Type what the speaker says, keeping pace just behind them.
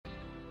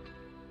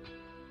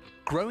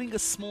Growing a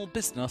small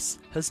business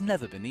has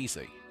never been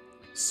easy.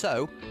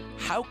 So,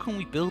 how can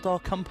we build our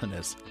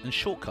companies and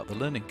shortcut the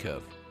learning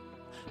curve?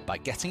 By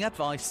getting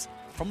advice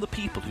from the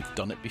people who've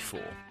done it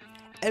before.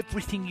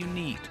 Everything you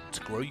need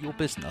to grow your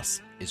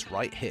business is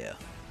right here.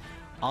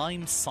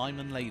 I'm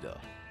Simon Lader.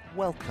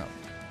 Welcome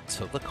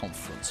to the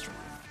conference room.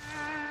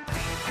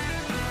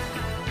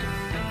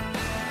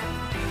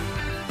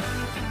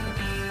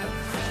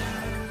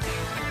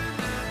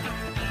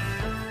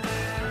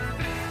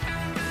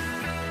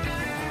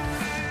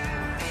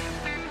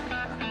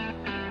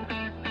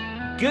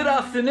 Good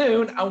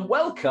afternoon and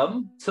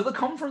welcome to the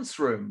conference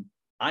room.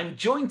 I'm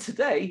joined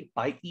today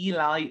by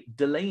Eli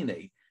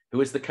Delaney,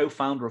 who is the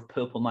co-founder of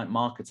Purple Knight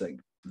Marketing.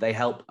 They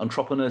help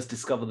entrepreneurs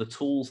discover the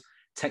tools,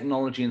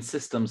 technology, and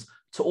systems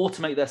to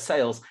automate their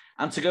sales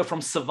and to go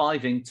from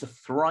surviving to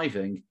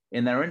thriving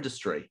in their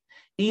industry.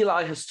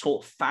 Eli has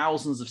taught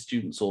thousands of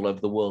students all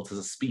over the world as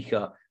a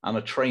speaker and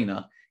a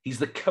trainer. He's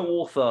the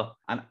co-author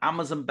and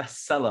Amazon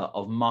bestseller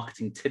of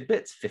Marketing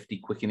Tidbits, 50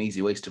 Quick and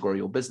Easy Ways to Grow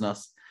Your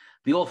Business.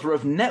 The author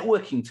of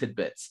Networking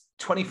Tidbits,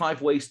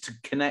 25 Ways to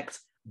Connect,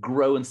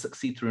 Grow, and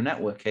Succeed Through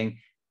Networking,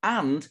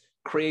 and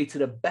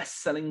created a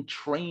best-selling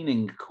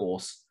training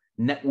course,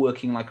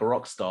 Networking Like a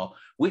Rockstar,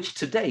 which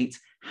to date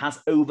has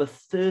over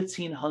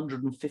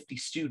 1,350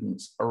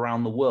 students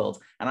around the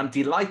world. And I'm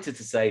delighted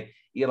to say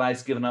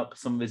Eli's given up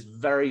some of his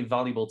very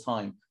valuable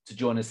time to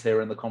join us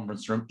here in the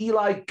conference room.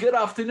 Eli, good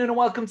afternoon and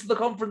welcome to the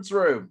conference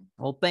room.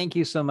 Well, thank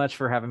you so much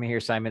for having me here,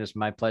 Simon. It's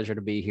my pleasure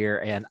to be here.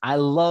 And I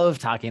love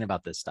talking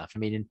about this stuff. I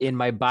mean, in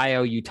my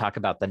bio, you talk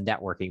about the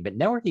networking, but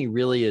networking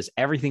really is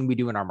everything we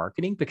do in our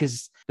marketing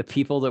because the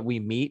people that we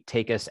meet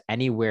take us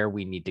anywhere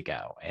we need to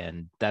go.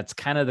 And that's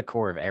kind of the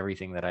core of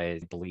everything that I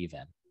believe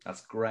in.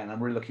 That's great. And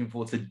I'm really looking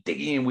forward to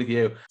digging in with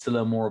you to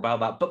learn more about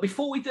that. But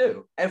before we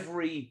do,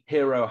 every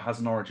hero has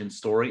an origin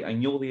story,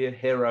 and you're the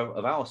hero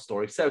of our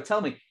story. So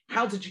tell me,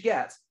 how did you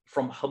get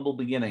from humble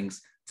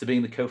beginnings to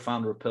being the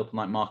co-founder of Purple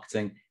Knight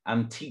Marketing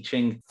and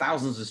teaching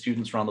thousands of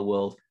students around the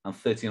world and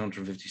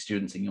 1,350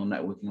 students in your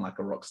Networking Like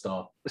a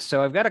Rockstar?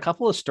 So I've got a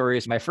couple of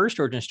stories. My first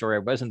origin story, I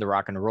was in the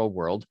rock and roll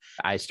world.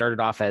 I started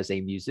off as a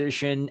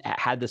musician,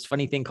 had this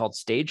funny thing called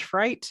stage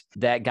fright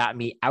that got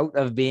me out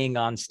of being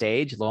on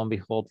stage. Lo and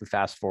behold, we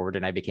fast forward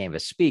and I became a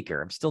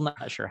speaker. I'm still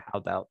not sure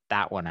how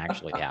that one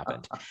actually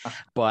happened,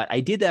 but I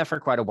did that for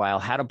quite a while,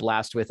 had a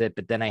blast with it,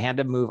 but then I had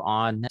to move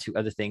on to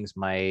other things.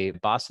 My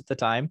boss at the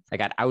time, I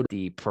got out of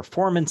the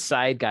performance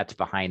side, got to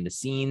behind the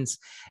scenes.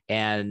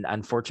 And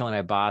unfortunately,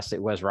 my boss,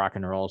 it was rock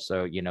and roll.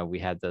 So, we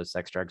had those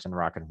sex, drugs, and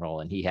rock and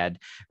roll, and he had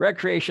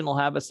recreational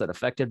habits that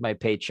affected my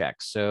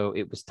paycheck. So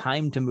it was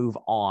time to move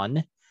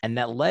on. And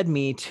that led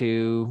me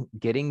to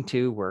getting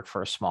to work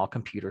for a small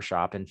computer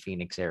shop in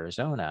Phoenix,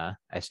 Arizona.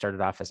 I started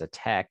off as a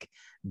tech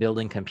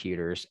building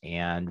computers,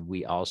 and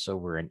we also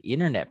were an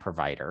internet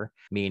provider,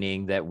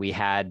 meaning that we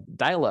had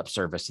dial-up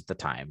service at the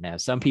time. Now,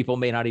 some people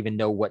may not even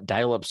know what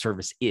dial-up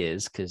service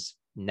is because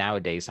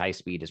nowadays, high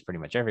speed is pretty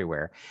much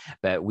everywhere,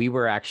 but we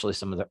were actually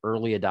some of the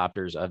early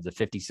adopters of the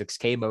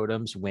 56K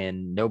modems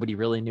when nobody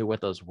really knew what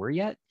those were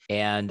yet.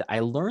 And I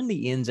learned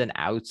the ins and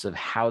outs of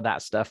how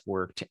that stuff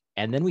worked.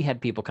 And then we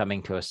had people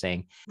coming to us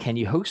saying, "Can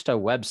you host a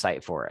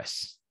website for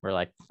us?" We're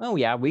like, "Oh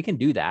yeah, we can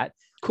do that."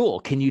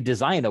 "Cool. Can you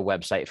design a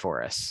website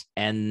for us?"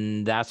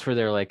 And that's where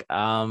they're like,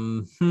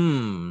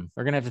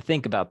 we're going to have to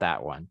think about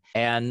that one.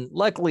 And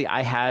luckily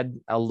I had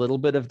a little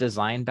bit of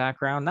design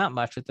background, not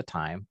much at the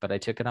time, but I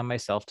took it on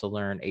myself to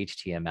learn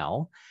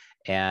HTML.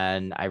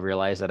 And I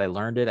realized that I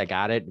learned it. I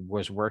got it,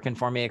 was working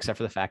for me, except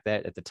for the fact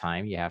that at the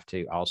time you have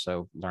to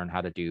also learn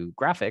how to do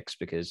graphics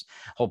because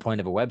the whole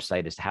point of a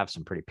website is to have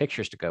some pretty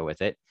pictures to go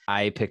with it.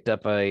 I picked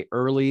up an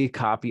early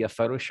copy of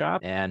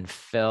Photoshop and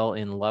fell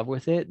in love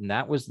with it. And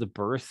that was the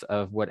birth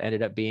of what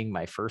ended up being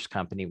my first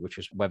company, which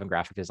was Web and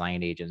Graphic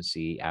Design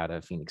Agency out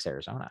of Phoenix,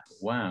 Arizona.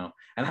 Wow.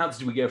 And how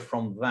did we go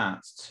from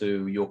that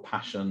to your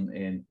passion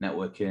in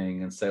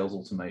networking and sales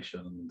automation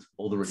and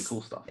all the really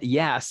cool stuff?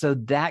 Yeah. So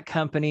that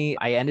company,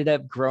 I ended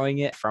up growing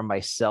it from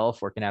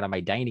myself working out of my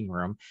dining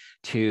room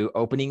to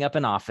opening up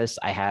an office.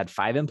 I had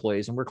 5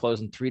 employees and we're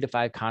closing 3 to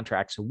 5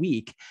 contracts a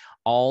week,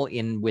 all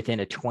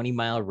within a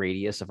 20-mile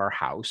radius of our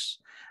house.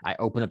 I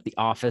opened up the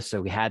office,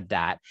 so we had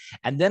that.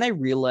 And then I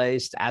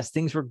realized as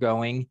things we're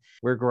growing,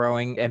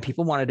 and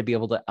people wanted to be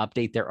able to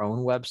update their own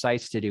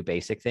websites to do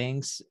basic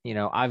things.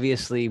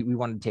 Obviously we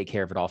wanted to take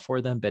care of it all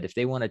for them, but if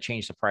they want to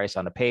change the price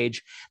on a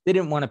page, they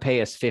didn't want to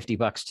pay us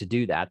 $50 to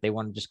do that. They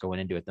want to just go in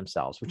and do it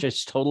themselves, which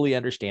is totally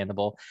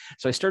understandable.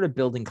 So I started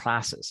building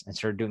classes and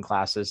started doing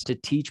classes to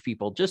teach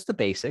people just the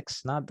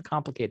basics, not the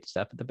complicated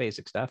stuff, but the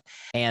basic stuff.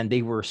 And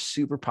they were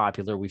super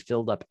popular. We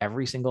filled up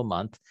every single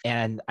month.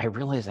 And I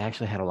realized I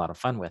actually had a lot of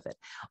fun with it.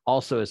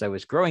 Also, as I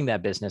was growing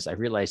that business, I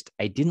realized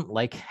I didn't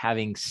like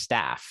having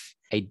staff.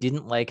 I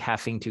didn't like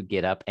having to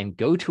get up and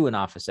go to an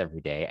office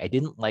every day. I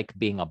didn't like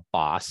being a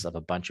boss of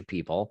a bunch of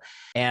people.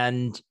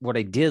 And what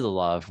I did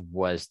love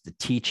was the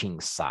teaching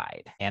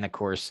side. And of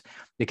course,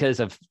 because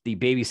of the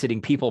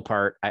babysitting people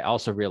part, I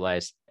also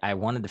realized I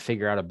wanted to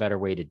figure out a better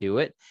way to do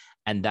it.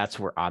 And that's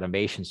where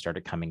automation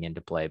started coming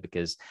into play,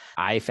 because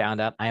I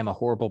found out I am a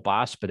horrible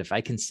boss, but if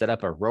I can set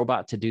up a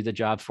robot to do the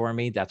job for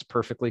me, that's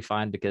perfectly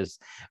fine, because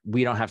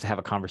we don't have to have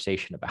a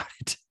conversation about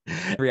it.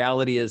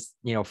 Reality is,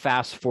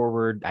 fast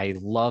forward, I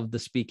love the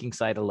speaking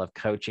side. I love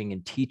coaching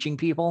and teaching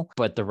people,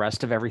 but the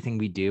rest of everything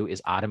we do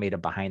is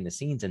automated behind the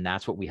scenes. And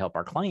that's what we help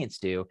our clients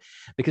do,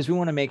 because we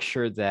want to make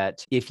sure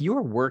that if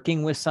you're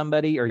working with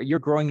somebody or you're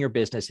growing your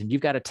business and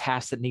you've got a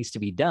task that needs to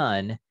be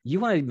done,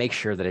 you want to make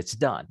sure that it's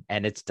done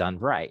and it's done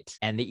right.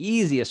 And the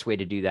easiest way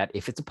to do that,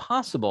 if it's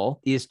possible,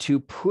 is to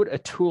put a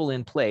tool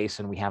in place.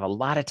 And we have a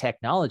lot of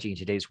technology in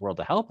today's world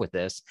to help with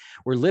this.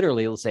 We're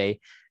literally, let's say,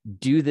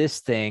 do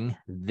this thing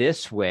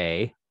this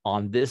way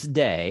on this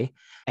day,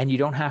 and you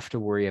don't have to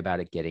worry about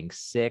it getting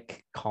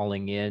sick,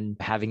 calling in,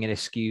 having an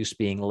excuse,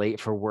 being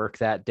late for work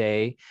that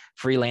day,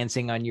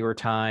 freelancing on your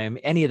time,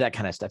 any of that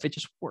kind of stuff. It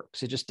just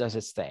works. It just does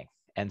its thing.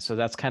 And so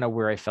that's kind of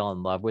where I fell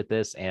in love with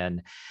this.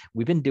 And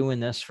we've been doing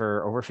this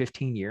for over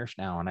 15 years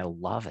now, and I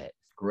love it.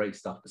 Great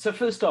stuff. So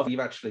first off, you've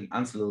actually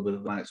answered a little bit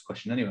of the next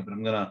question anyway, but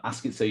I'm going to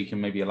ask it so you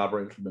can maybe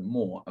elaborate a little bit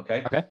more.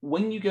 Okay.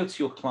 When you go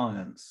to your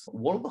clients,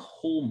 what are the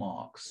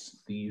hallmarks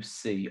that you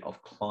see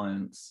of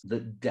clients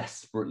that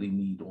desperately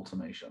need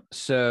automation?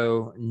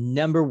 So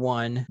number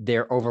one,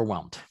 they're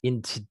overwhelmed.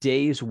 In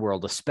today's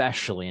world,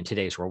 especially in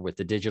today's world with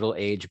the digital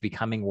age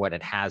becoming what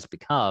it has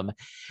become,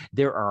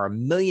 there are a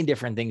million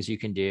different things you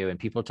can do. And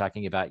people are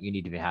talking about, you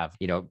need to have,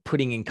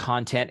 putting in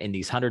content in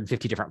these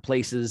 150 different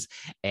places,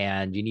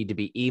 and you need to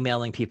be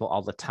emailing people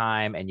all the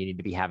time, and you need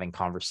to be having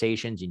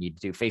conversations. You need to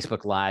do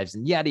Facebook Lives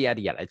and yada,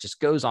 yada, yada. It just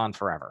goes on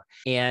forever.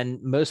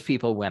 And most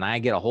people, when I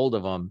get a hold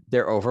of them,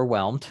 they're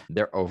overwhelmed,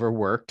 they're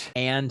overworked.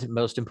 And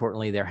most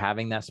importantly, they're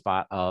having that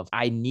spot of,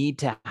 I need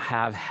to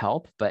have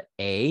help, but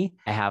A,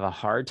 I have a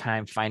hard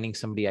time finding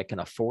somebody I can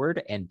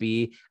afford. And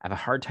B, I have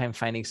a hard time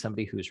finding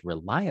somebody who's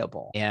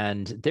reliable.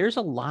 And there's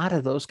a lot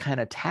of those kind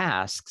of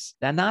tasks,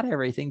 that not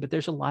everything, but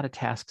there's a lot of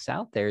tasks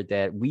out there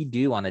that we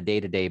do on a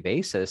day-to-day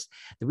basis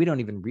that we don't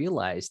even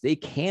realize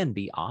they can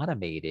be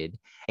automated.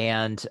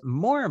 And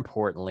more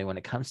importantly, when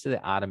it comes to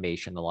the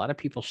automation, a lot of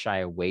people shy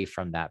away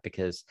from that,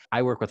 because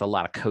I work with a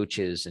lot of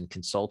coaches and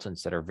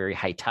consultants that are very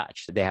high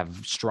touch. They have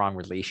strong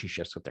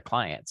relationships with their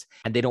clients,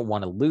 and they don't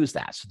want to lose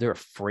that. So they're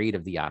afraid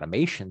of the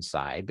automation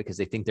side because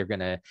they think they're going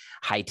to,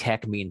 high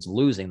tech means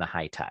losing the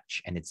high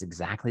touch. And it's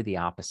exactly the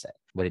opposite.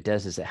 What it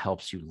does is it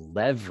helps you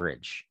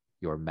leverage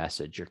your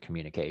message, your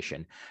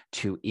communication,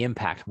 to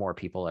impact more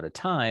people at a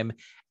time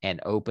and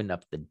open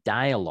up the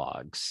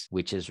dialogues,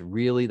 which is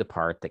really the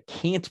part that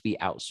can't be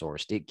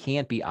outsourced. It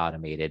can't be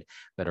automated,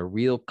 but a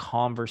real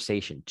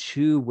conversation,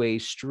 two-way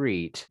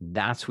street.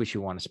 That's what you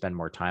want to spend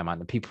more time on.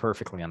 To be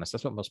perfectly honest,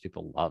 that's what most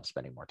people love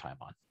spending more time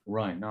on.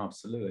 Right. No,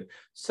 absolutely.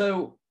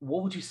 So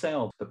what would you say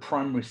are the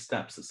primary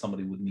steps that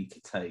somebody would need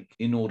to take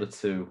in order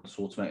to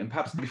automate? And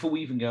perhaps before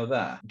we even go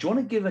there, do you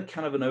want to give a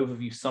kind of an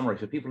overview summary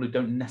for people who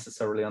don't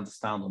necessarily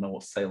understand or know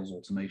what sales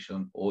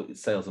automation or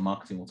sales and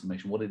marketing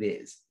automation, what it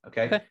is?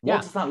 Okay.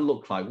 What does that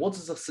look like? What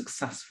does a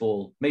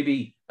successful,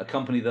 maybe a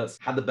company that's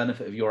had the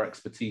benefit of your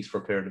expertise for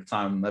a period of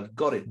time and they've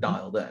got it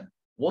dialed in,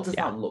 what does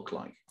that look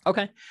like?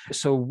 Okay.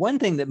 So one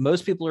thing that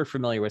most people are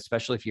familiar with,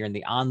 especially if you're in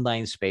the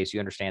online space, you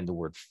understand the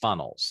word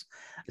funnels.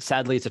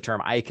 Sadly, it's a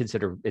term I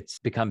consider it's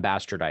become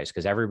bastardized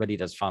because everybody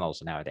does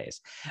funnels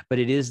nowadays, but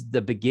it is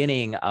the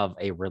beginning of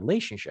a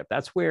relationship.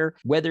 That's where,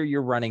 whether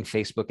you're running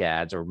Facebook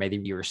ads or maybe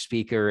you're a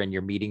speaker and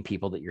you're meeting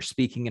people that you're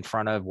speaking in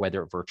front of,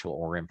 whether virtual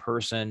or in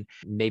person,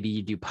 maybe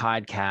you do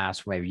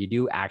podcasts, maybe you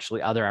do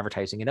actually other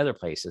advertising in other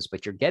places,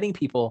 but you're getting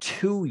people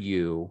to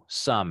you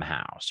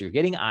somehow. So you're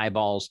getting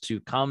eyeballs to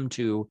come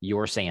to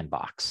your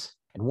sandbox.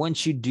 And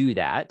once you do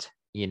that,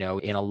 in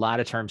a lot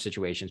of term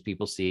situations,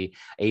 people see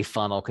a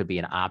funnel could be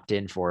an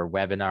opt-in for a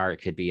webinar.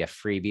 It could be a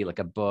freebie, like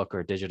a book or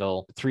a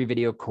digital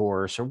 3-video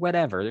course or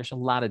whatever. There's a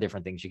lot of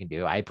different things you can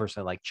do. I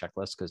personally like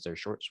checklists because they're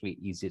short, sweet,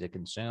 easy to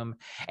consume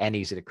and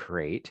easy to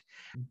create.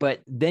 But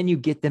then you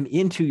get them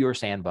into your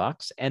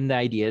sandbox, and the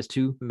idea is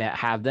to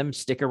have them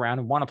stick around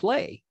and want to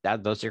play.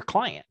 Those are your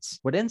clients.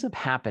 What ends up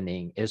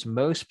happening is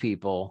most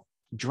people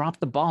drop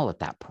the ball at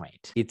that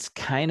point. It's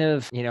kind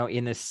of,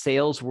 in the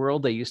sales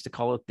world, they used to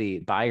call it the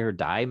buy or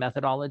die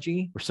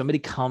methodology, where somebody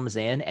comes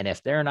in and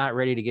if they're not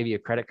ready to give you a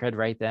credit card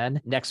right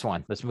then, next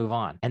one, let's move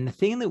on. And the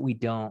thing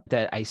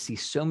that I see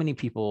so many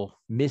people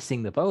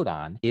missing the boat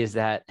on is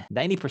that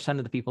 90%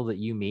 of the people that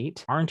you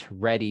meet aren't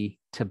ready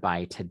to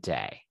buy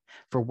today.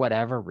 For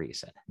whatever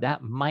reason.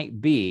 That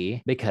might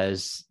be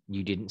because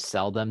you didn't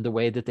sell them the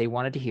way that they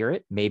wanted to hear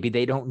it. Maybe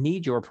they don't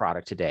need your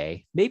product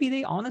today. Maybe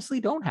they honestly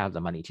don't have the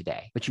money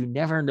today, but you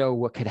never know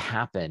what could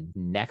happen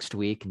next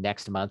week,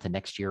 next month, and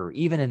next year, or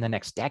even in the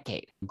next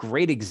decade.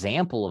 Great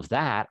example of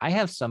that. I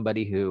have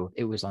somebody who,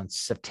 it was on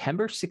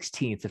September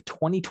 16th of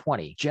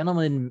 2020,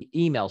 gentleman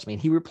emails me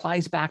and he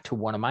replies back to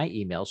one of my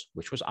emails,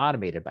 which was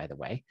automated, by the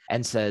way,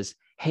 and says,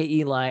 hey,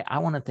 Eli, I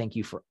want to thank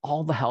you for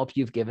all the help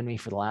you've given me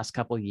for the last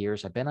couple of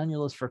years. I've been on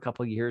your list for a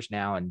couple of years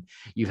now, and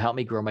you've helped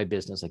me grow my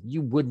business. Like,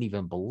 you wouldn't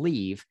even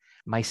believe,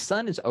 my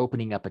son is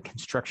opening up a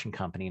construction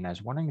company, and I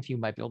was wondering if you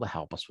might be able to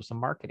help us with some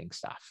marketing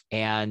stuff.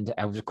 And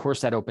of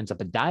course, that opens up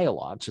a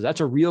dialogue. So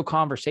that's a real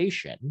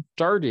conversation,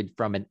 started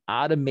from an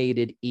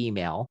automated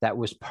email that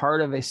was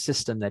part of a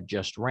system that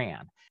just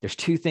ran. There's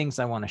two things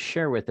I want to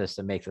share with us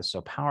that make this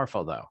so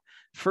powerful, though.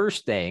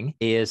 First thing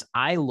is,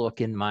 I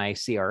look in my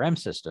CRM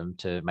system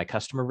to my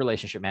customer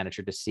relationship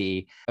manager to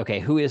see,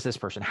 okay, who is this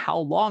person? How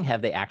long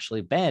have they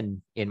actually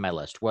been in my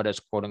list? What does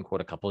quote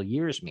unquote a couple of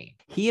years mean?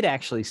 He had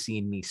actually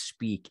seen me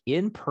speak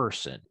in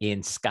person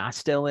in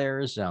Scottsdale,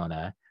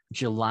 Arizona,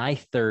 July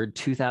 3rd,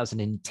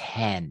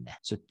 2010.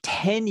 So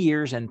 10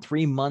 years and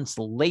 3 months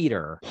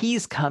later,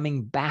 he's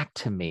coming back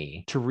to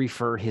me to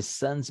refer his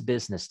son's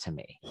business to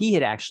me. He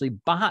had actually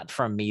bought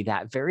from me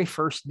that very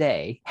first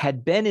day,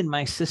 had been in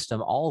my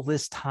system all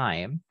this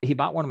time. He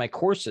bought one of my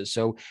courses.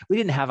 So we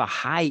didn't have a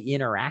high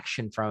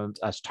interaction from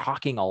us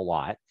talking a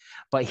lot,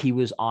 but he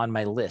was on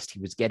my list. He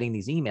was getting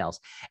these emails.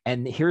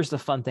 And here's the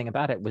fun thing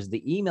about it was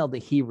the email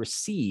that he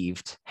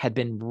received had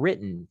been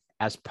written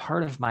as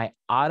part of my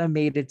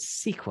automated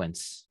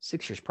sequence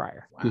 6 years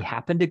prior. Wow. He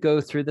happened to go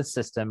through the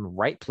system,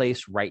 right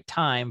place, right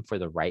time for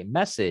the right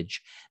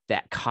message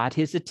that caught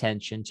his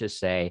attention to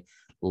say,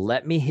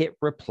 let me hit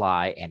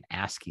reply and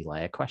ask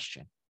Eli a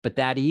question. But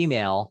that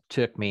email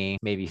took me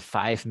maybe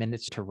 5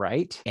 minutes to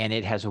write, and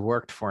it has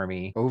worked for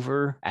me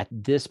at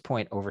this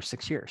point, over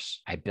 6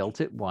 years. I built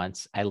it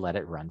once, I let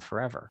it run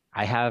forever.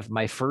 I have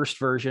my first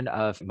version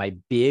of my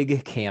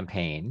big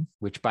campaign,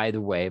 which, by the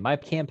way, my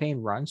campaign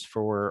runs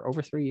for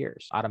over 3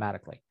 years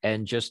automatically.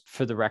 And just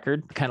for the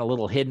record, kind of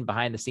little hidden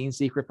behind the scenes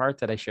secret part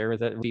that I share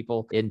with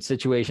people in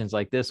situations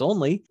like this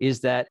only is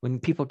that when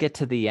people get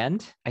to the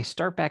end, I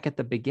start back at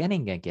the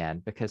beginning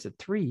again, because at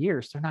 3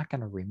 years, they're not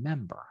going to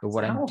remember. But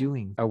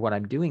what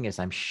I'm doing is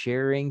I'm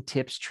sharing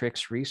tips,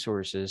 tricks,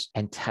 resources,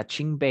 and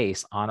touching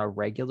base on a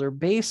regular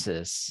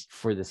basis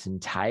for this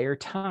entire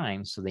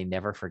time, so they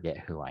never forget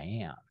who I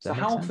am. So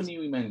how often are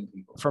you emailing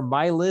people? From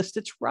my list,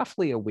 it's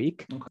roughly a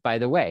week. Okay. By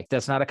the way,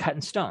 that's not a cut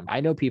in stone.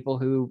 I know people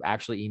who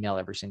actually email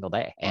every single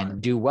day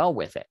and do well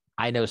with it.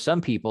 I know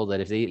some people that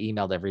if they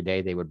emailed every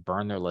day, they would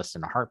burn their list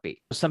in a heartbeat.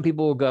 Some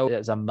people will go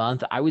as a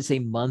month. I would say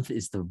month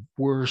is the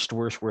worst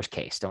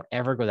case. Don't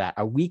ever go that.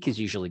 A week is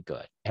usually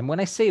good. And when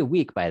I say a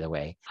week, by the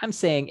way, I'm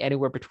saying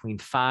anywhere between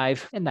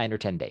 5 and 9 or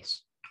 10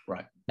 days.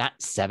 Right. Not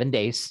 7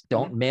 days.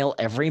 Don't mail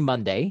every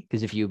Monday,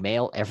 because if you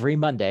mail every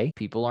Monday,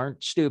 people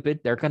aren't stupid.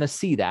 They're going to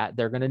see that.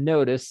 They're going to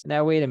notice,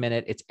 now, wait a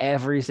minute, it's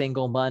every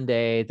single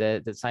Monday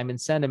that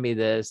Simon's sending me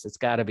this. It's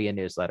got to be a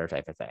newsletter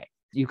type of thing.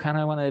 You kind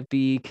of want to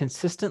be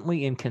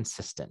consistently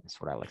inconsistent, is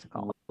what I like to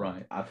call it.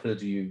 Right. I've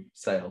heard you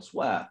say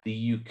elsewhere that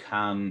you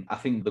can, I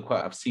think the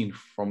quote I've seen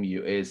from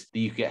you is that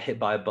you can get hit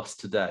by a bus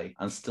today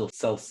and still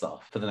sell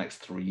stuff for the next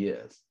 3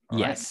 years. Right?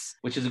 Yes.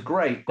 Which is a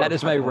great... That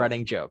is my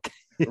running joke.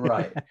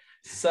 Right.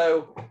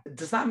 So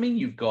does that mean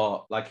you've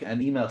got like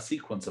an email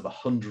sequence of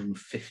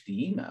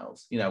 150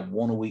 emails,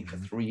 one a week for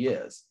 3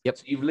 years? Yep.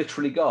 So you've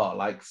literally got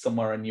like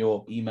somewhere in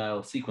your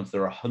email sequence,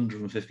 there are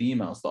 150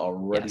 emails that are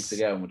ready to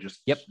go, and we'll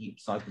just keep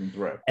cycling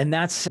through. And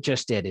that's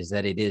just it, is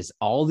that it is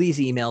all these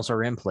emails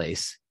are in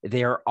place.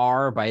 There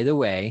are, by the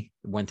way,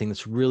 one thing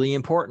that's really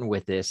important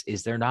with this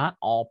is they're not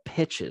all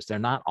pitches. They're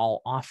not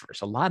all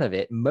offers. A lot of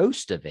it,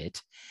 most of it,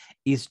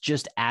 is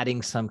just adding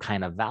some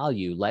kind of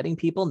value, letting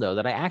people know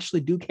that I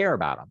actually do care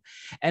about them.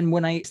 And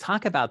when I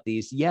talk about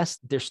these, yes,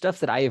 there's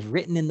stuff that I have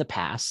written in the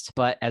past,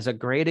 but as a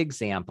great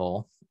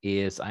example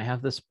is I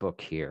have this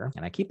book here,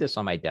 and I keep this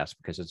on my desk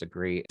because it's a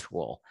great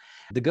tool,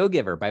 The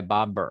Go-Giver by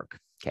Bob Burg.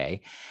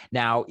 Okay.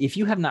 Now, if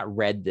you have not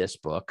read this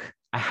book,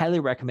 I highly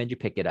recommend you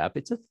pick it up.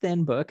 It's a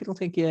thin book. It'll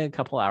take you a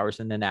couple hours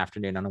in an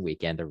afternoon on a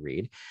weekend to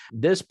read.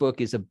 This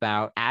book is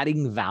about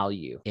adding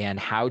value and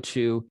how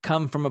to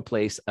come from a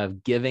place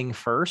of giving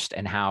first,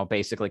 and how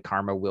basically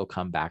karma will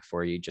come back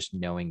for you, just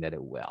knowing that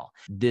it will.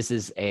 This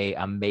is an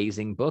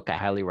amazing book. I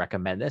highly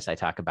recommend this. I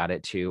talk about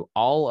it to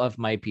all of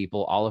my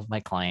people, all of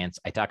my clients.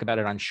 I talk about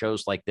it on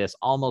shows like this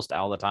almost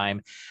all the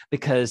time,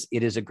 because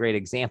it is a great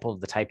example of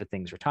the type of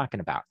things we're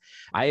talking about.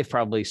 I have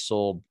probably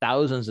sold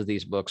thousands of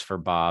these books for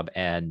Bob,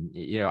 and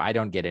I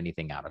don't get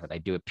anything out of it. I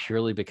do it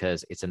purely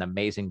because it's an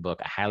amazing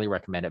book. I highly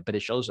recommend it, but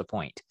it shows a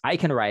point. I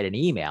can write an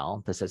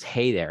email that says,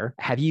 hey there,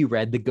 have you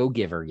read The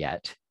Go-Giver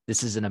yet?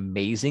 This is an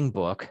amazing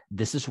book.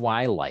 This is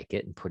why I like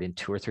it, and put in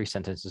 2 or 3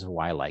 sentences of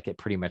why I like it,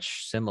 pretty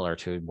much similar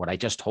to what I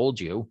just told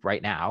you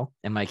right now.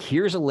 And like,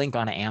 here's a link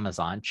on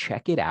Amazon.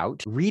 Check it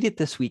out. Read it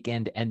this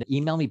weekend and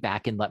email me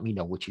back and let me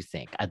know what you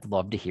think. I'd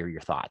love to hear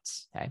your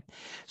thoughts. Okay.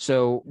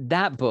 So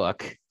that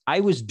book, I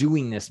was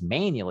doing this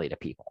manually to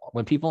people.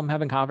 When I'm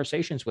having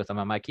conversations with them,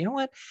 I'm like, you know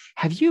what?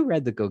 Have you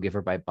read The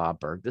Go-Giver by Bob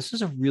Burg? This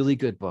is a really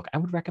good book. I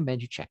would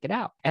recommend you check it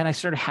out. And I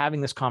started having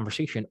this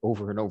conversation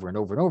over and over and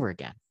over and over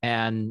again.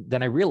 And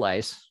then I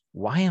realized,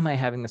 why am I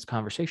having this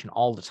conversation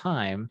all the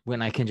time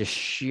when I can just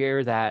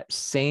share that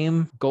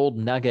same gold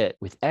nugget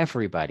with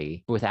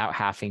everybody without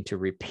having to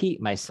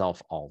repeat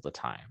myself all the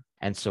time?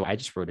 And so I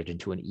just wrote it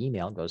into an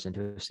email, it goes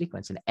into a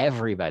sequence, and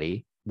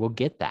everybody will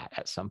get that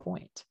at some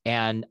point.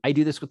 And I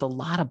do this with a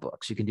lot of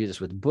books. You can do this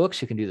with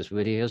books. You can do this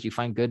with videos. You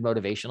find good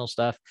motivational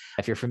stuff.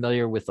 If you're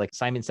familiar with like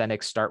Simon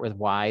Sinek's Start With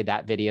Why,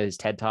 that video, his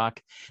TED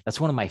Talk, that's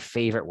one of my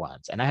favorite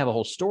ones. And I have a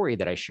whole story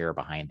that I share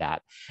behind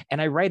that.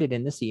 And I write it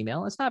in this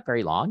email. It's not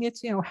very long.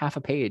 It's, half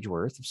a page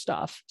worth of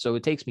stuff. So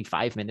it takes me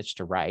 5 minutes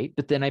to write,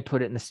 but then I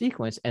put it in the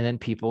sequence and then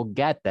people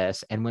get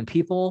this. And when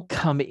people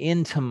come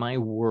into my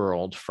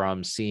world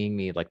from seeing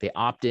me, like they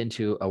opt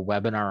into a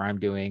webinar I'm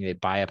doing, they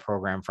buy a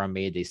program from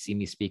me, they see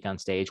me speak on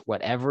stage,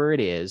 whatever it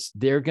is,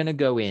 they're going to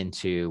go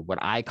into what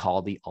I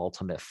call the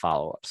ultimate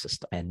follow-up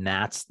system. And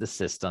that's the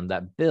system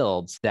that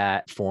builds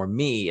that for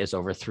me is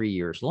over 3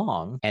 years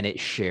long. And it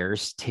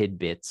shares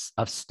tidbits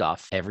of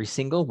stuff every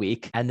single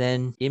week. And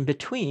then in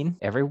between,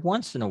 every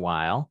once in a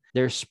while,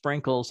 there's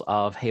sprinkles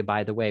of, hey,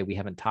 by the way, we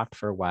haven't talked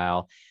for a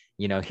while.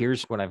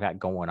 Here's what I've got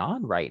going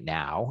on right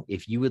now.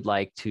 If you would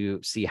like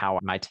to see how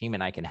my team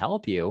and I can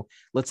help you,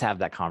 let's have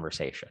that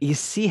conversation. You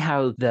see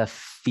how the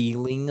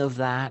feeling of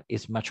that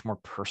is much more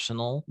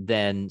personal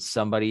than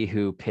somebody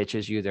who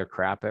pitches you their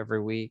crap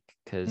every week,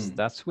 because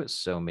that's what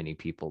so many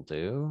people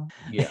do.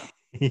 Yeah.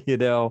 And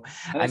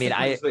I mean,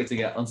 I way to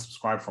get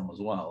unsubscribed from as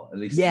well. At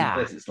least with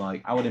this, it's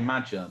like, I would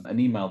imagine an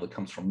email that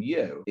comes from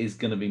you is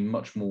going to be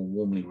much more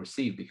warmly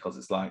received, because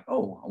it's like,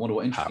 oh, I wonder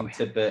what interesting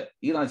tidbit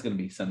Eli's going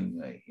to be sending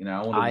me.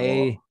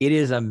 It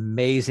is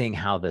amazing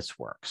how this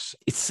works.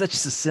 It's such a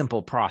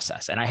simple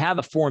process. And I have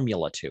a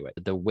formula to it.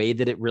 The way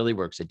that it really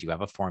works, I do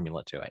have a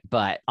formula to it.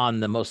 But on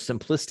the most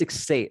simplistic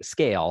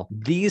scale,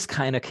 these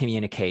kind of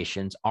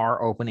communications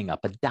are opening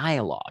up a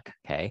dialogue.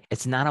 Okay.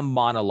 It's not a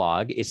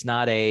monologue. It's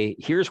not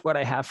here's what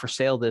I have for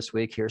sale this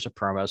week. Here's a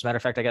promo. As a matter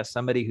of fact, I got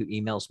somebody who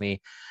emails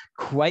me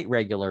quite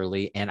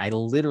regularly. And I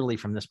literally,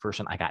 from this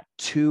person, I got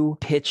 2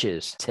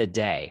 pitches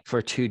today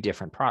for 2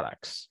 different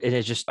products. It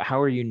is just, how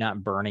are you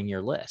not burning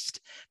your list?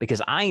 Because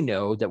I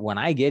know that when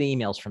I get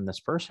emails from this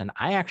person,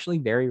 I actually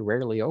very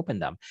rarely open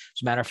them.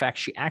 As a matter of fact,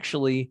 she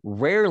actually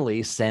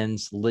rarely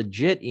sends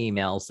legit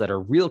emails that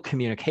are real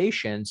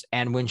communications.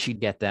 And when she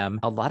get them,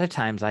 a lot of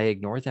times I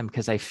ignore them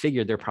because I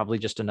figure they're probably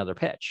just another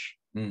pitch.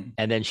 And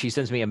then she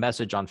sends me a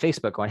message on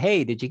Facebook going,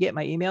 hey, did you get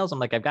my emails? I'm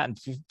like, I've gotten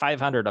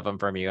 500 of them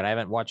from you and I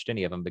haven't watched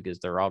any of them because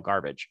they're all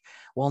garbage.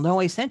 Well,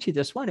 no, I sent you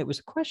this one. It was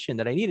a question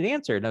that I needed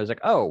answered. And I was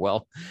like, oh,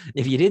 well,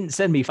 if you didn't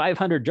send me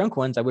 500 junk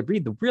ones, I would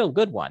read the real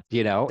good one,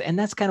 And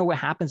that's kind of what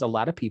happens. A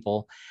lot of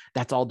people,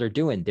 that's all they're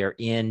doing. They're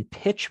in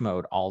pitch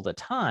mode all the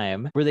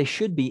time, where they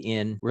should be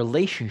in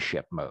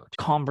relationship mode,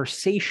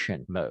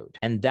 conversation mode.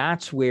 And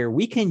that's where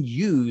we can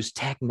use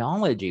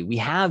technology. We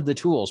have the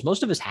tools.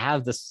 Most of us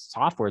have the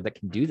software that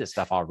can do this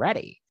stuff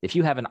already. If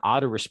you have an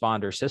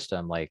autoresponder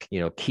system like,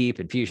 Keep,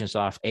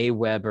 Infusionsoft,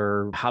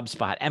 Aweber,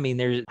 HubSpot, I mean,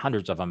 there's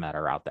hundreds of them that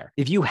are out there.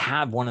 If you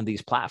have one of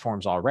these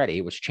platforms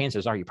already, which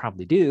chances are you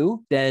probably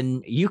do,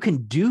 then you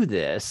can do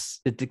this.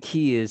 But the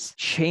key is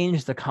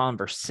change the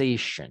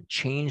conversation,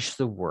 change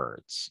the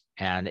words.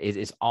 And it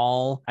is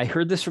all, I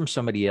heard this from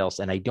somebody else,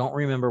 and I don't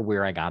remember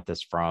where I got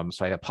this from.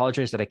 So I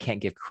apologize that I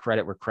can't give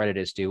credit where credit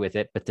is due with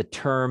it. But the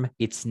term,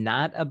 it's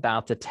not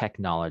about the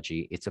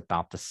technology, it's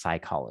about the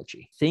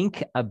psychology.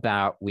 Think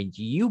about when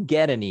you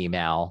get an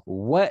email,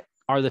 what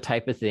are the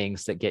type of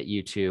things that get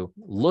you to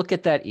look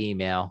at that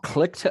email,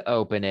 click to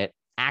open it,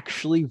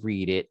 actually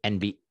read it, and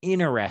be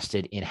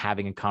interested in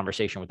having a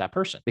conversation with that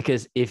person.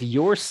 Because if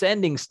you're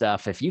sending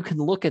stuff, if you can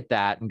look at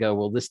that and go,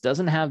 well, this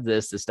doesn't have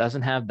this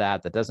doesn't have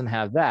that doesn't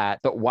have that,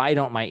 but why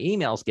don't my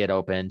emails get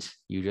opened?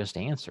 You just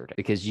answered it,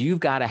 because you've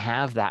got to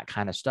have that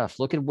kind of stuff.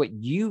 Look at what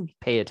you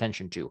pay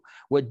attention to.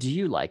 What do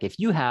you like? If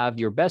you have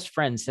your best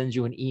friend sends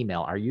you an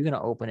email, are you going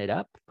to open it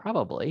up?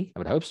 Probably. I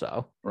would hope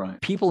so. Right.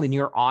 People in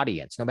your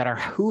audience, no matter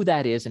who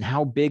that is and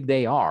how big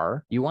they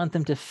are, you want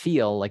them to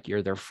feel like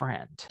you're their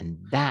friend. And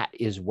that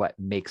is what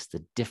makes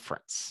the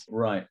difference.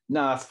 Right.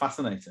 No, that's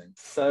fascinating.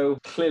 So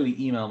clearly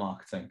email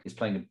marketing is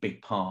playing a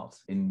big part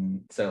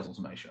in sales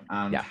automation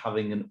and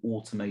having an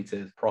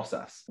automated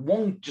process.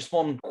 One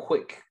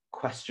quick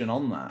question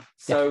on that.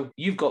 So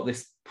you've got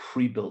this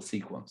pre-built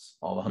sequence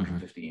of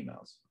 150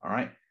 emails. All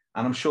right.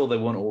 And I'm sure they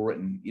weren't all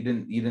written. You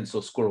didn't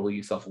sort of squirrel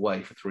yourself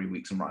away for 3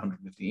 weeks and write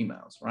 150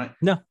 emails, right?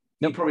 No.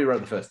 You probably wrote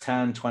the first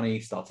 10, 20,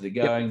 started it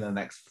going, then the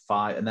next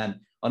 5, and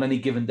then on any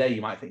given day,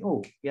 you might think,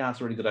 oh, yeah,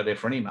 that's a really good idea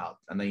for an email.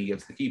 And then you go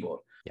to the keyboard.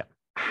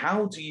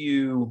 How do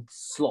you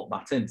slot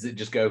that in? Does it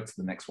just go to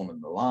the next one in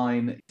the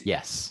line?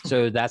 Yes.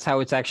 So that's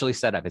how it's actually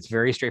set up. It's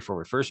very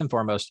straightforward. First and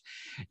foremost,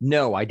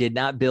 no, I did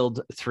not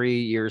build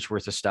 3 years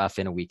worth of stuff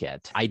in a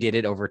weekend. I did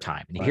it over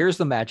time. And here's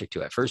the magic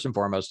to it. First and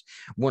foremost,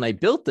 when I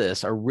built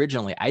this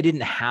originally, I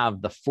didn't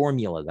have the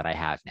formula that I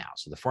have now.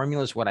 So the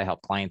formula is what I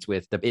help clients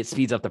with. It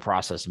speeds up the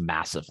process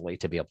massively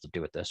to be able to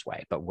do it this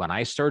way. But when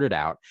I started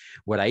out,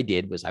 what I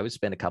did was I would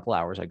spend a couple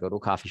hours. I'd go to a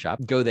coffee shop,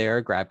 go there,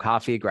 grab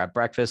coffee, grab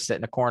breakfast, sit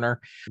in a corner,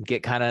 get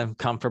get kind of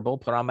comfortable,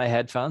 put on my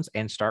headphones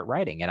and start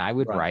writing. And I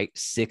would write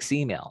 6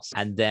 emails.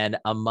 And then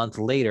a month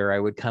later, I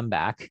would come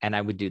back and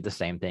I would do the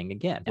same thing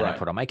again. And I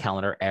put on my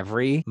calendar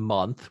every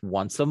month,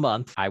 once a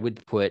month, I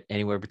would put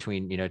anywhere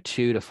between,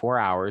 2 to 4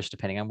 hours,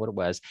 depending on what it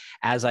was.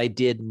 As I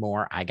did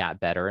more, I got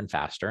better and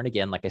faster. And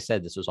again, like I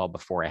said, this was all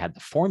before I had the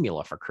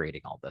formula for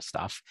creating all this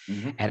stuff.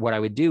 And what I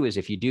would do is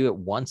if you do it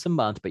once a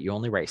month, but you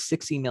only write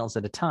 6 emails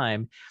at a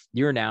time,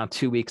 you're now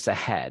 2 weeks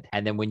ahead.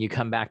 And then when you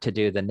come back to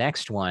do the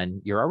next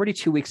one, you're already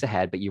 2 weeks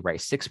ahead, but you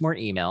write 6 more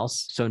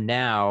emails. So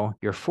now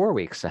you're 4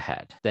 weeks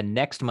ahead. The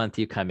next month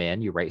you come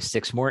in, you write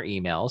 6 more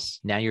emails.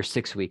 Now you're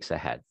 6 weeks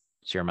ahead.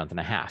 So you're a month and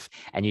a half.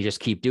 And you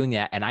just keep doing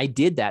that. And I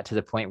did that to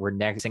the point where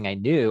next thing I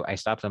knew, I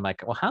stopped. I'm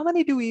like, well, how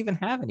many do we even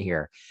have in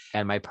here?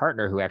 And my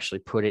partner who actually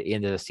put it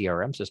into the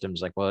CRM system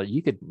is like, well,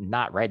 you could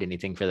not write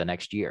anything for the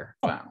next year.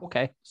 Wow.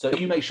 Okay. So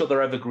you make sure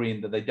they're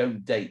evergreen, that they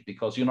don't date,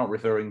 because you're not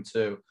referring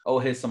to, oh,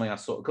 here's something I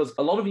saw. Because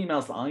a lot of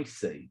emails that I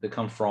see that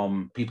come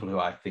from people who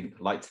I think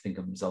like to think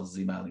of themselves as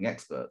emailing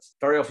experts,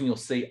 very often you'll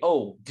see,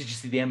 oh, did you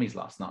see the Emmys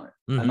last night?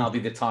 And that'll be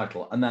the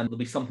title. And then there'll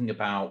be something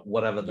about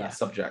whatever their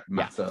subject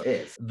matter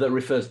is that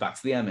refers back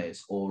to the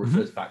Emmys or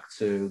refers back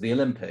to the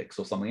Olympics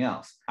or something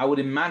else. I would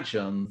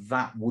imagine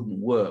that wouldn't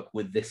work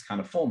with this kind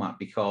of format,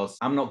 because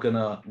I'm not going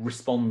to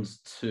respond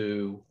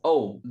to,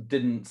 oh,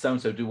 didn't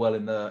so-and-so do well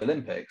in the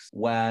Olympics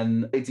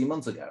when 18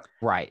 months ago.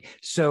 Right.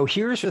 So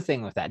here's the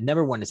thing with that.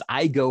 Number one is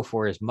I go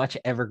for as much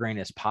evergreen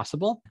as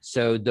possible.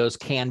 So those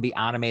can be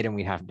automated and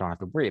we don't have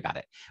to worry about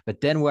it.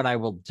 But then what I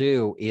will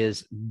do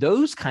is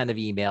those kind of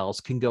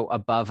emails can go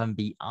above and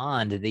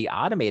beyond the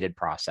automated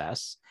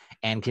process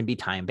and can be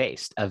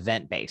time-based,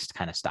 event-based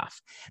kind of stuff.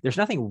 There's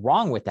nothing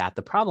wrong with that.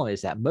 The problem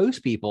is that most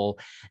people,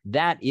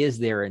 that is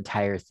their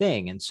entire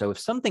thing. And so if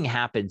something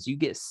happens, you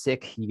get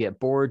sick, you get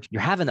bored,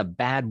 you're having a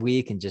bad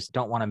week and just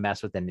don't want to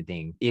mess with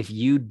anything. If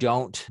you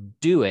don't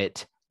do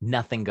it,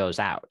 nothing goes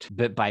out.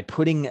 But by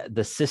putting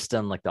the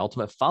system, like the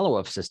ultimate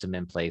follow-up system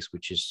in place,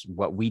 which is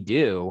what we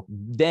do,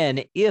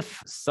 then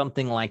if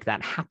something like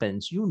that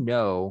happens,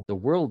 the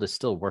world is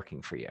still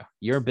working for you.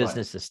 Your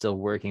business is still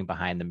working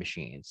behind the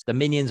machines. The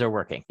minions are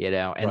working,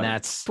 and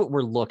that's what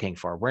we're looking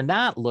for. We're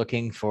not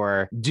looking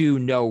for do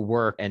no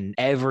work and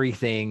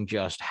everything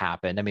just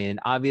happened. I mean,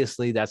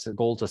 obviously that's a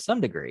goal to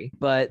some degree,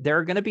 but there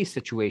are going to be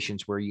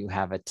situations where you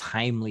have a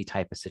timely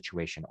type of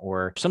situation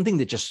or something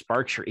that just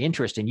sparks your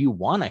interest and you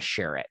want to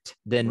share it.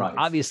 Then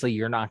obviously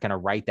you're not going to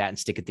write that and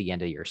stick at the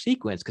end of your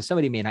sequence, because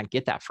somebody may not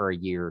get that for a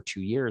year or 2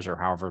 years or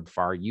however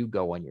far you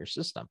go on your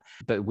system.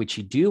 But what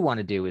you do want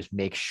to do is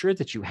make sure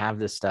that you have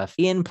this stuff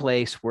in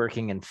place,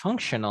 working and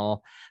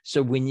functional.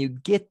 So when you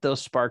get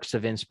those sparks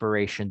of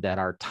inspiration that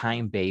are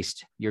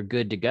time-based, you're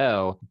good to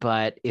go.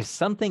 But if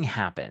something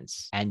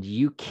happens and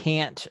you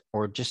can't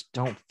or just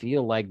don't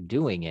feel like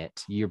doing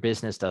it, your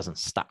business doesn't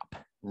stop.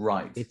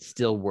 Right. It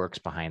still works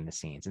behind the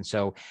scenes. And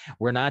so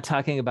we're not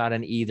talking about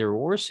an either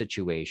or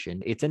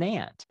situation. It's an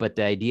and. But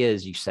the idea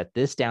is you set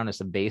this down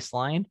as a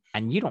baseline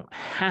and you don't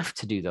have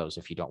to do those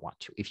if you don't want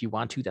to. If you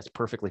want to, that's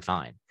perfectly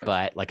fine.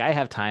 But like I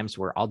have times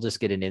where I'll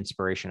just get an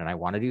inspiration and I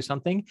want to do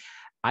something.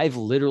 I've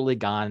literally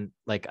gone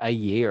like a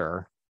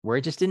year where I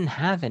just didn't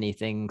have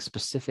anything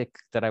specific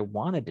that I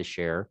wanted to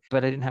share,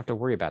 but I didn't have to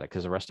worry about it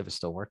because the rest of it's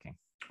still working.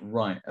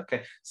 Right.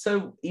 Okay.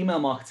 So email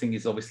marketing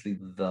is obviously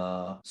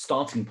the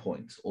starting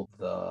point or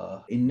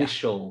the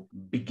initial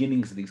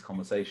beginnings of these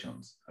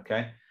conversations.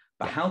 Okay.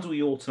 But how do we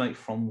automate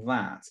from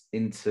that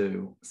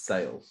into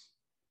sales?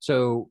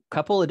 So a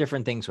couple of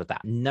different things with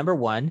that. Number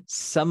one,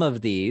 some of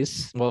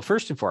these, well,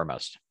 first and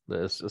foremost,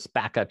 let's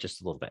back up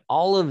just a little bit.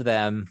 All of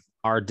them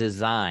are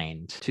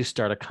designed to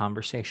start a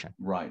conversation.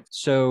 Right.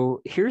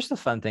 So here's the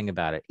fun thing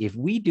about it. If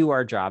we do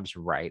our jobs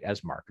right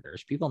as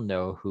marketers, people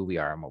know who we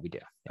are and what we do.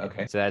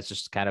 Okay. So that's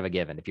just kind of a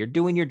given. If you're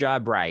doing your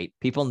job right,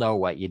 people know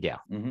what you do,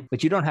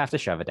 but you don't have to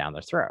shove it down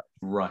their throat.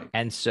 Right.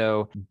 And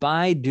so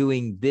by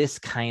doing this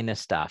kind of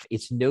stuff,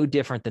 it's no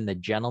different than the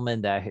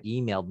gentleman that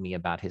emailed me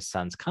about his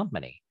son's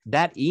company.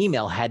 That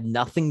email had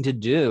nothing to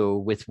do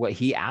with what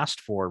he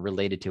asked for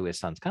related to his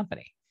son's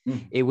company.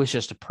 It was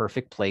just a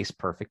perfect place,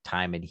 perfect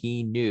time. And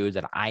he knew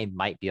that I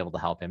might be able to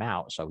help him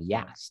out. So he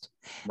asked.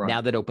 Right.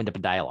 Now that opened up a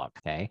dialogue.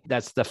 Okay.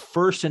 That's the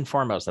first and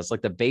foremost. That's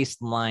like the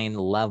baseline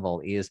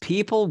level is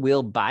people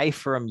will buy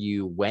from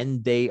you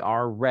when they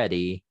are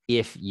ready.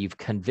 If you've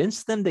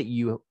convinced them that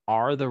you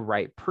are the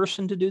right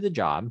person to do the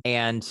job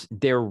and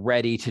they're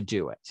ready to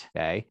do it.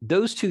 Okay.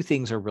 Those two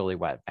things are really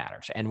what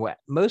matters. And what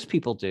most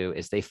people do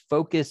is they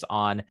focus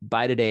on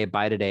buy today,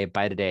 buy today,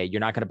 buy today.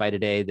 You're not going to buy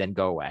today, then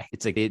go away.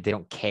 It's like they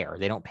don't care.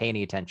 They don't pay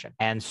any attention.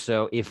 And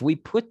so if we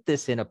put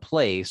this in a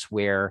place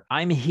where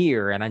I'm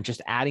here and I'm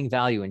just adding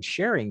value and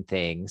sharing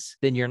things,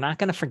 then you're not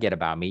going to forget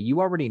about me.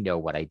 You already know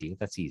what I do.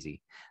 That's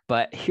easy.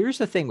 But here's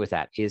the thing with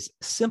that is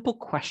simple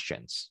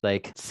questions,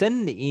 like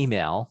send an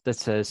email that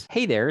says,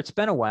 hey there, it's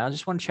been a while. I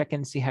just want to check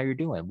in and see how you're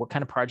doing. What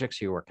kind of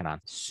projects are you working on?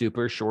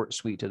 Super short,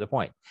 sweet, to the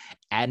point.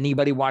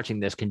 Anybody watching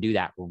this can do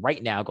that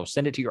right now. Go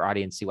send it to your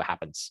audience, see what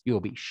happens. You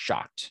will be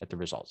shocked at the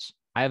results.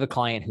 I have a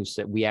client who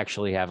said we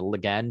actually have,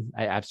 again,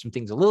 I have some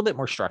things a little bit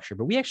more structured,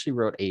 but we actually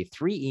wrote a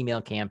 3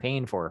 email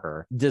campaign for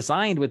her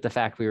designed with the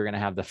fact we were going to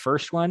have the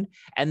first one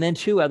and then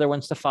 2 other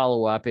ones to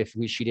follow up if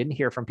she didn't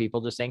hear from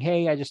people, just saying,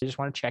 hey, I just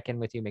want to check in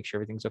with you, make sure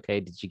everything's okay.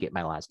 Did you get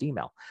my last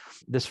email?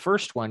 This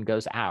first one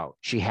goes out.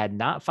 She had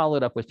not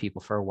followed up with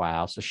people for a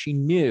while, so she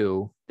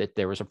knew that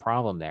there was a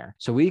problem there.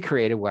 So we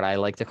created what I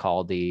like to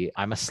call the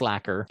I'm a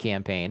slacker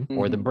campaign,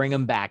 or the bring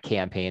them back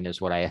campaign is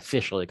what I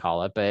officially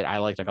call it, but I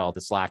like to call it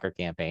the slacker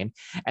campaign.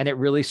 And it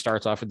really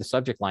starts off with the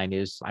subject line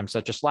is I'm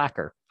such a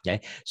slacker.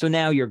 Okay. So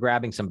now you're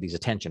grabbing somebody's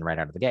attention right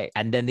out of the gate.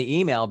 And then the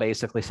email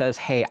basically says,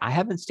 hey, I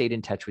haven't stayed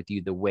in touch with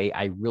you the way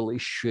I really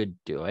should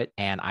do it.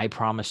 And I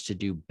promise to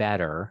do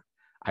better.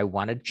 I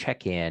want to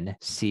check in,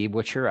 see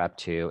what you're up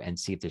to, and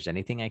see if there's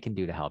anything I can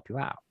do to help you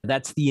out.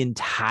 That's the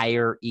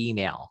entire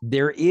email.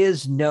 There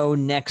is no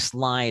next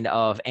line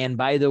of, and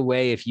by the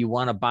way, if you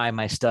want to buy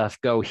my stuff,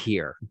 go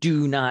here.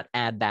 Do not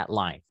add that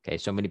line. Okay.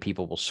 So many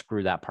people will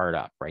screw that part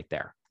up right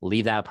there.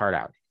 Leave that part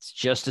out. It's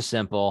just a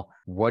simple,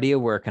 what are you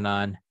working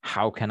on?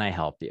 How can I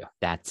help you?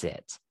 That's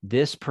it.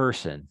 This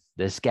person,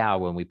 this gal,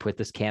 when we put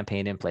this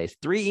campaign in place,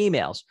 3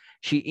 emails,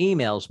 she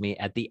emails me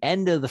at the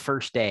end of the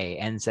first day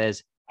and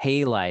says, hey,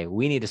 Eli,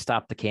 we need to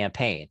stop the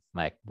campaign.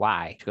 I'm like,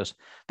 why? She goes,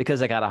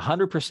 because I got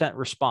 100%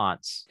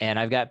 response and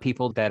I've got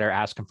people that are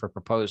asking for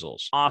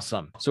proposals.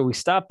 Awesome. So we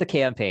stopped the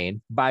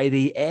campaign. By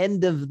the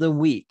end of the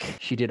week,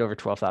 she did over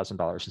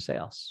 $12,000 in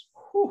sales.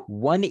 Whew.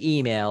 1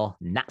 email,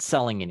 not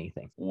selling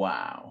anything.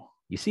 Wow.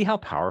 You see how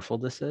powerful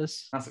this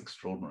is? That's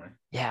extraordinary.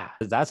 Yeah,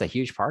 that's a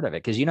huge part of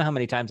it. Because you know how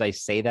many times I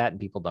say that and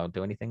people don't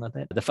do anything with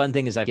it? The fun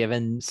thing is I've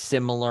given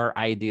similar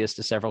ideas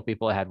to several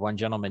people. I had one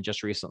gentleman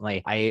just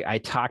recently. I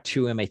talked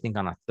to him, I think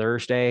on a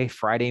Thursday.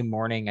 Friday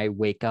morning, I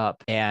wake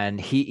up and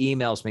he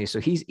emails me. So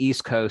he's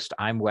East Coast,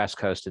 I'm West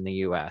Coast in the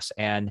US.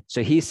 And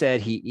so he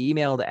said he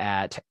emailed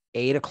at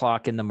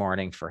 8:00 in the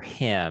morning for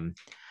him.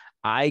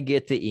 I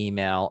get the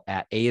email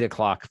at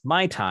 8:00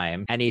 my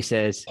time, and he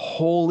says,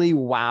 holy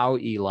wow,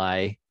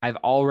 Eli, I've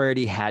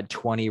already had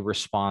 20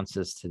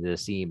 responses to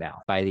this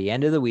email. By the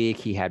end of the week,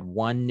 he had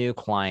 1 new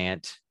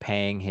client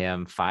paying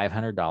him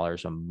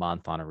 $500 a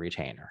month on a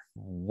retainer.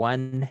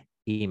 1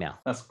 email.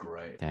 That's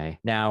great. Okay.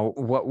 Now,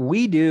 what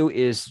we do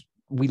is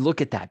we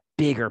look at that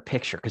bigger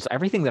picture, because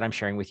everything that I'm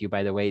sharing with you,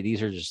 by the way,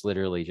 these are just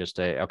literally just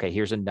okay,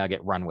 here's a nugget,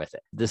 run with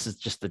it. This is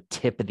just the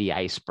tip of the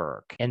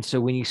iceberg. And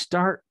so when you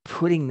start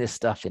putting this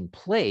stuff in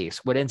place,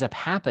 what ends up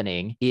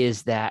happening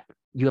is that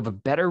you have a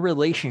better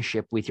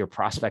relationship with your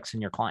prospects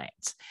and your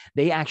clients.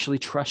 They actually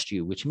trust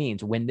you, which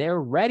means when they're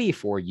ready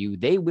for you,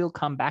 they will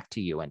come back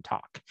to you and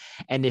talk.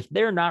 And if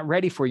they're not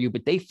ready for you,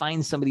 but they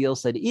find somebody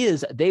else that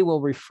is, they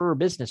will refer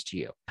business to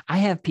you. I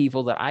have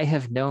people that I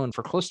have known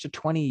for close to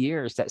 20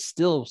 years that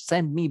still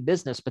send me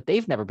business, but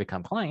they've never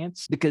become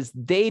clients because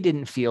they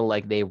didn't feel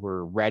like they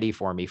were ready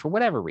for me for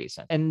whatever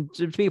reason. And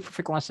to be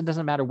perfectly honest, it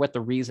doesn't matter what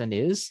the reason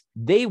is.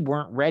 They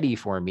weren't ready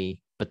for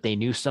me, but they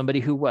knew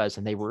somebody who was,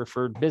 and they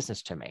referred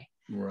business to me.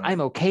 Right.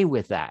 I'm okay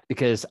with that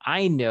because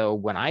I know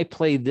when I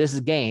play this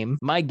game,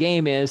 my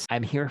game is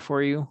I'm here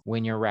for you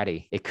when you're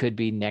ready. It could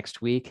be next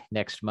week,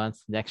 next month,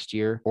 next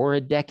year, or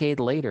a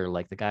decade later,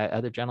 like the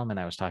other gentleman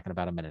I was talking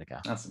about a minute ago.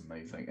 That's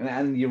amazing.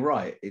 And you're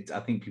right. I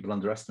think people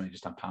underestimate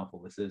just how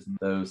powerful this is. And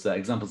those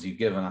examples you've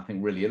given, I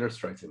think, really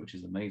illustrate it, which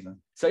is amazing.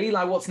 So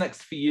Eli, what's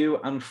next for you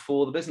and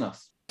for the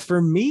business? For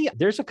me,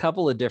 there's a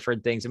couple of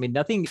different things. I mean,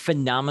 nothing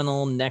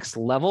phenomenal, next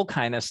level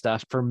kind of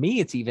stuff. For me,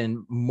 it's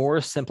even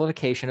more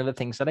simplification of the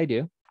things that I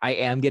do. I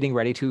am getting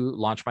ready to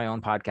launch my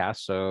own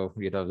podcast. So,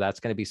 that's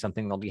going to be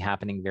something that'll be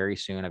happening very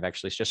soon. I've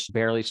actually just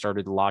barely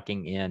started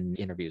locking in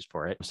interviews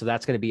for it. So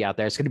that's going to be out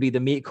there. It's going to be the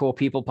Meet Cool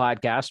People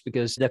podcast,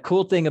 because the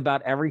cool thing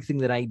about everything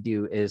that I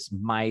do is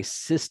my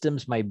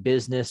systems, my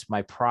business,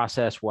 my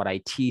process, what I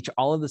teach,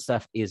 all of the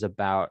stuff is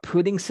about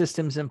putting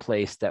systems in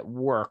place that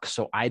work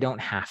so I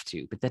don't have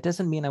to. But that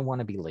doesn't mean I want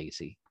to be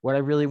lazy. What I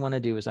really want to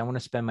do is I want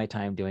to spend my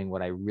time doing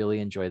what I really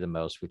enjoy the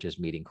most, which is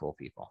meeting cool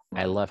people.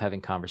 I love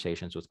having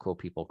conversations with cool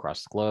people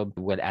across the globe.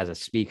 As a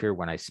speaker,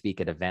 when I speak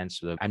at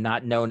events, I'm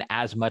not known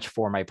as much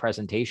for my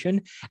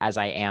presentation as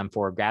I am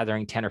for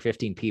gathering 10 or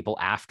 15 people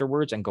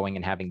afterwards and going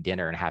and having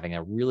dinner and having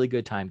a really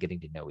good time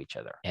getting to know each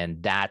other.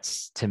 And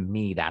that's, to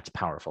me, that's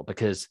powerful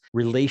because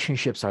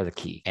relationships are the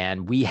key.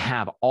 And we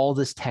have all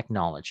this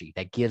technology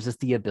that gives us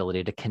the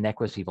ability to connect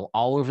with people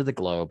all over the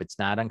globe. It's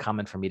not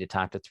uncommon for me to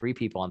talk to 3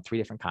 people on 3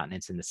 different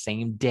continents in the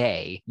same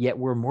day, yet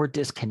we're more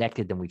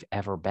disconnected than we've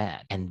ever been.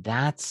 And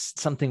that's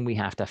something we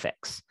have to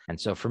fix. And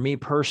so for me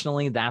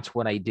personally, that's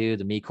what I do.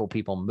 The Meet Cool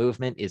People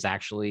movement is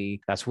actually,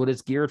 that's what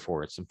it's geared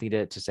for. It's something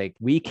to say,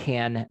 we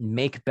can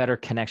make better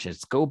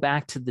connections. Go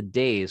back to the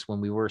days when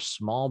we were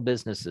small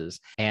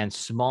businesses and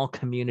small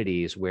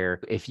communities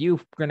where if you're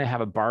going to have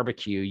a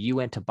barbecue, you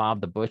went to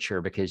Bob the Butcher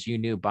because you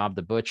knew Bob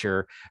the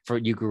Butcher,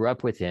 you grew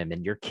up with him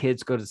and your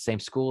kids go to the same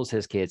school as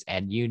his kids.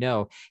 And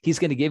he's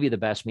going to give you the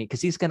best meat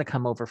because he's going to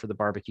come over for the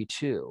barbecue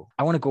too.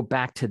 I want to go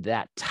back to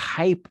that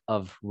type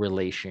of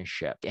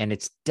relationship. And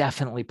it's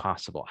definitely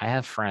possible. people. I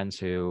have friends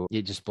who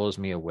it just blows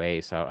me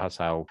away. So that's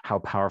how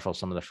powerful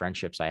some of the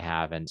friendships I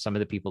have, and some of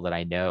the people that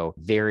I know,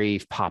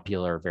 very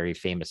popular, very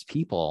famous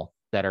people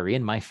that are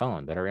in my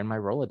phone, that are in my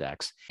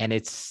Rolodex. And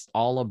it's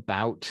all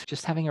about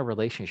just having a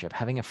relationship,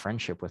 having a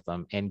friendship with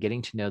them, and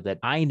getting to know that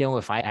I know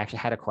if I actually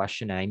had a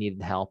question and I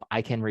needed help,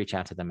 I can reach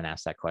out to them and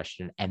ask that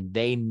question. And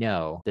they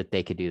know that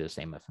they could do the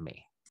same with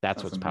me.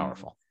 That's what's amazing.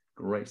 Powerful.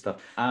 Great stuff.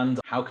 And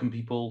how can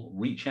people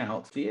reach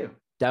out to you?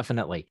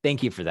 Definitely.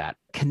 Thank you for that.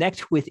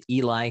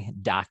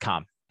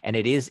 Connectwitheli.com. And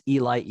it is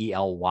Eli,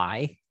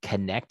 E-L-Y,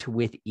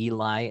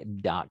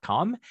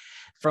 connectwitheli.com.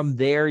 From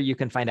there, you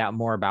can find out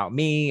more about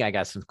me. I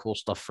got some cool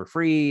stuff for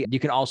free. You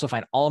can also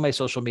find all of my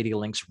social media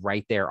links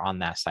right there on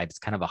that site. It's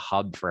kind of a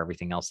hub for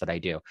everything else that I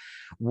do.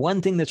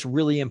 One thing that's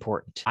really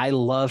important, I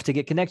love to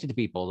get connected to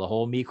people. The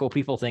whole meet cool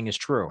people thing is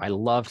true. I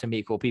love to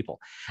meet cool people.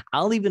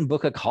 I'll even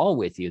book a call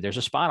with you. There's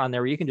a spot on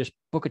there where you can just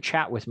book a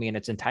chat with me, and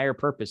its entire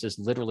purpose is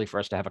literally for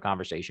us to have a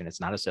conversation. It's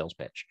not a sales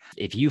pitch.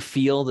 If you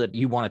feel that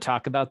you want to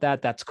talk about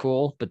that, that's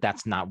cool, but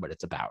that's not what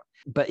it's about.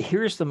 But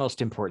here's the most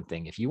important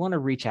thing. If you want to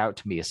reach out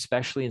to me,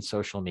 especially in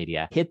social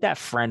media, hit that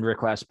friend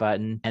request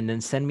button and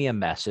then send me a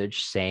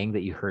message saying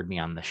that you heard me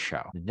on the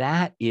show.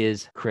 That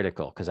is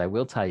critical, because I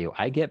will tell you,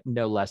 I get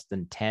no less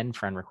than 10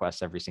 friend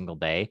requests every single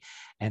day.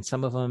 And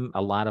some of them,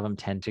 a lot of them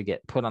tend to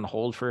get put on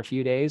hold for a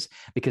few days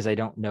because I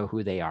don't know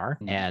who they are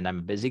and I'm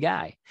a busy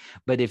guy.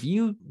 But if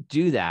you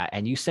do that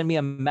and you send me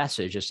a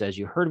message that says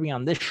you heard me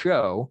on this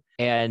show,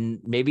 and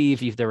maybe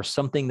if there was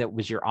something that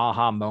was your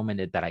aha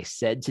moment that I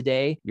said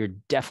today, you're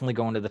definitely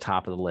going to the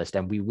top of the list,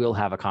 and we will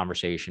have a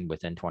conversation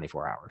within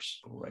 24 hours.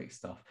 Great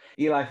stuff.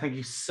 Eli, thank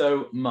you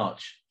so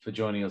much for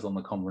joining us on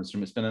the conference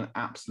room. It's been an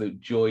absolute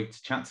joy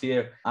to chat to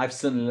you. I've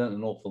certainly learned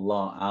an awful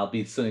lot. I'll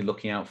be certainly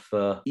looking out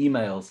for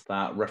emails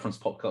that reference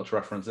pop culture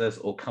references,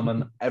 or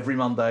coming every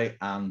Monday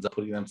and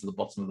putting them to the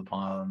bottom of the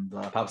pile, and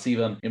perhaps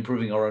even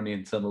improving our own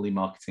internal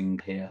marketing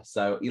here.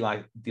 So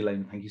Eli,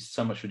 Delaney, thank you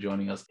so much for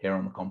joining us here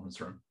on the conference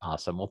room.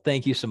 Awesome. Well,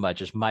 thank you so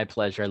much. It's my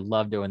pleasure. I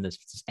love doing this.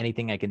 If there's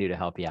anything I can do to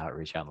help you out,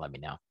 reach out and let me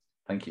know.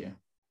 Thank you.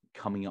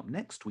 Coming up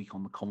next week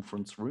on the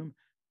conference room,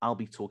 I'll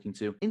be talking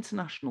to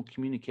international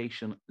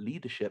communication,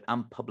 leadership,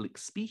 and public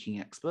speaking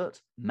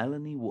expert,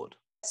 Melanie Wood.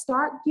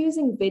 Start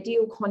using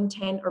video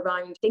content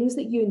around things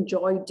that you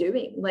enjoy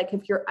doing. Like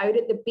if you're out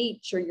at the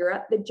beach, or you're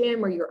at the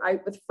gym, or you're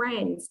out with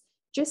friends,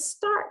 just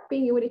start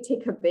being able to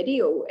take a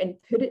video and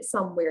put it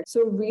somewhere.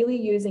 So really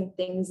using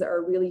things that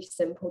are really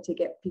simple to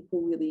get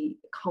people really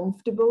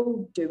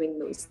comfortable doing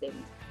those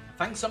things.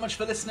 Thanks so much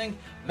for listening.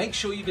 Make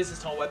sure you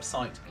visit our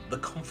website,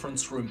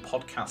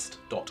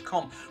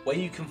 theconferenceroompodcast.com, where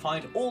you can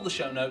find all the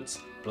show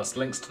notes, plus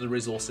links to the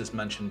resources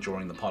mentioned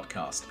during the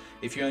podcast.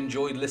 If you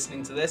enjoyed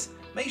listening to this,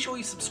 make sure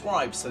you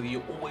subscribe so that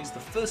you're always the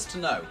first to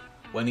know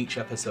when each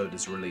episode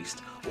is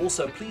released.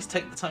 Also, please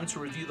take the time to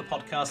review the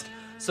podcast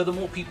so that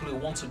more people who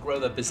want to grow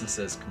their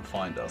businesses can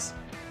find us.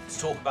 To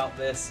talk about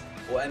this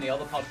or any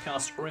other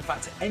podcast, or in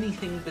fact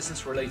anything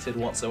business related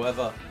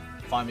whatsoever,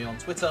 find me on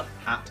Twitter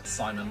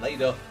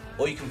 @SimonLader,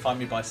 or you can find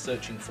me by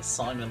searching for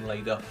Simon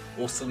Lader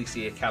or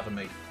Salisi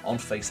Academy on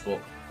Facebook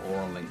or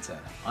on LinkedIn.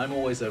 I'm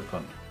always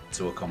open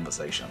to a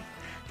conversation.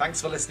 Thanks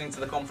for listening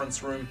to the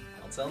conference room.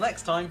 Until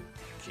next time,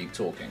 keep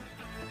talking.